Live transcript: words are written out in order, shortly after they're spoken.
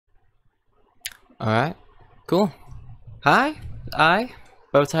Alright, cool. Hi,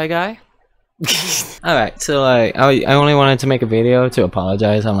 bow tie guy. Alright, so like, I only wanted to make a video to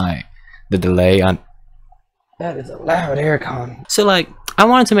apologize on like the delay on. That is a loud aircon. So like, I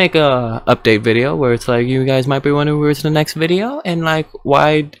wanted to make a update video where it's like, you guys might be wondering where's the next video and like,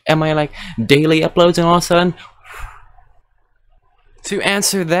 why am I like daily uploads and all of a sudden? To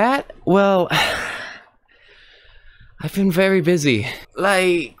answer that, well, I've been very busy.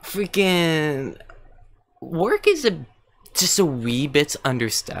 Like, freaking work is just a wee bit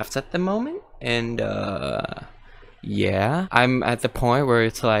understaffed at the moment, and yeah, I'm at the point where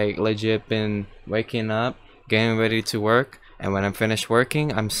it's like legit been waking up, getting ready to work, and when I'm finished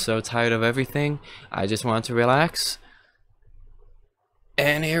working, I'm so tired of everything, I just want to relax.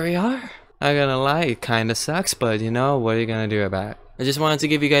 And here we are. Not gonna lie, it kinda sucks, but you know, what are you gonna do about it? I just wanted to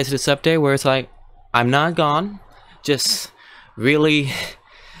give you guys this update where it's like, I'm not gone, just really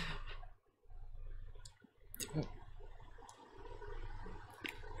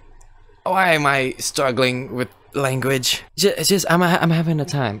why am I struggling with language? Just I'm having a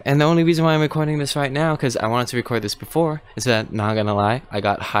time, and the only reason why I'm recording this right now, because I wanted to record this before, is that, not gonna lie, I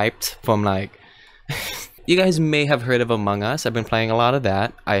got hyped from like you guys may have heard of Among Us. I've been playing a lot of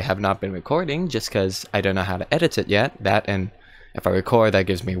that. I have not been recording just because I don't know how to edit it yet. That, and if I record, that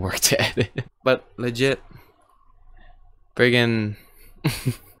gives me work to edit. But legit, friggin'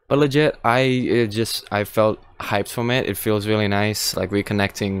 but legit, I felt hyped from it. It feels really nice, like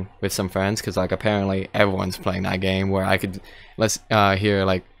reconnecting with some friends, because like apparently everyone's playing that game where I could hear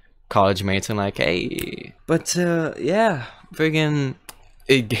like college mates and like, hey. But yeah, friggin'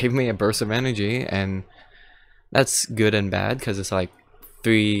 it gave me a burst of energy, and that's good and bad because it's like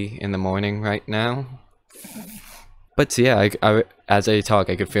 3 in the morning right now. But yeah, as I talk,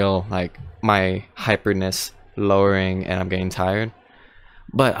 I could feel like my hyperness lowering and I'm getting tired.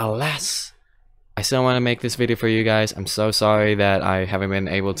 But alas, I still want to make this video for you guys. I'm so sorry that I haven't been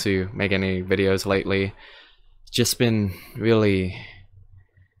able to make any videos lately. Just been really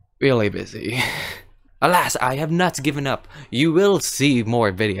busy. Alas, I have not given up. You will see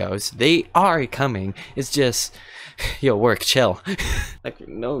more videos. They are coming. It's just, yo, work, chill. Like,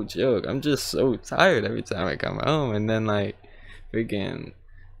 no joke. I'm just so tired every time I come home. And then, like, freaking.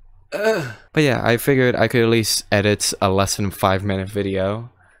 But yeah, I figured I could at least edit a less than 5-minute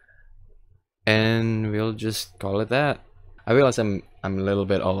video. And we'll just call it that. I realize I'm a little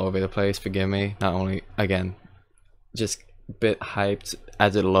bit all over the place. Forgive me. Not only, again, just a bit hyped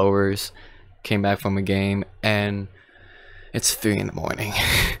as it lowers. Came back from a game and it's 3 in the morning.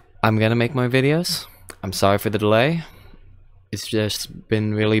 I'm gonna make more videos. I'm sorry for the delay. It's just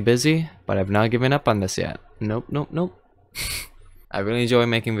been really busy, but I've not given up on this yet. Nope. I really enjoy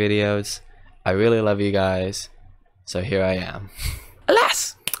making videos. I really love you guys. So here I am.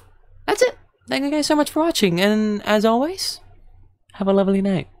 Alas! That's it. Thank you guys so much for watching, and as always, have a lovely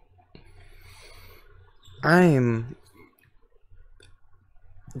night.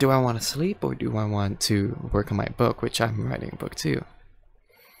 Do I want to sleep or do I want to work on my book, which I'm writing a book too?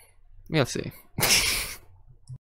 We'll see.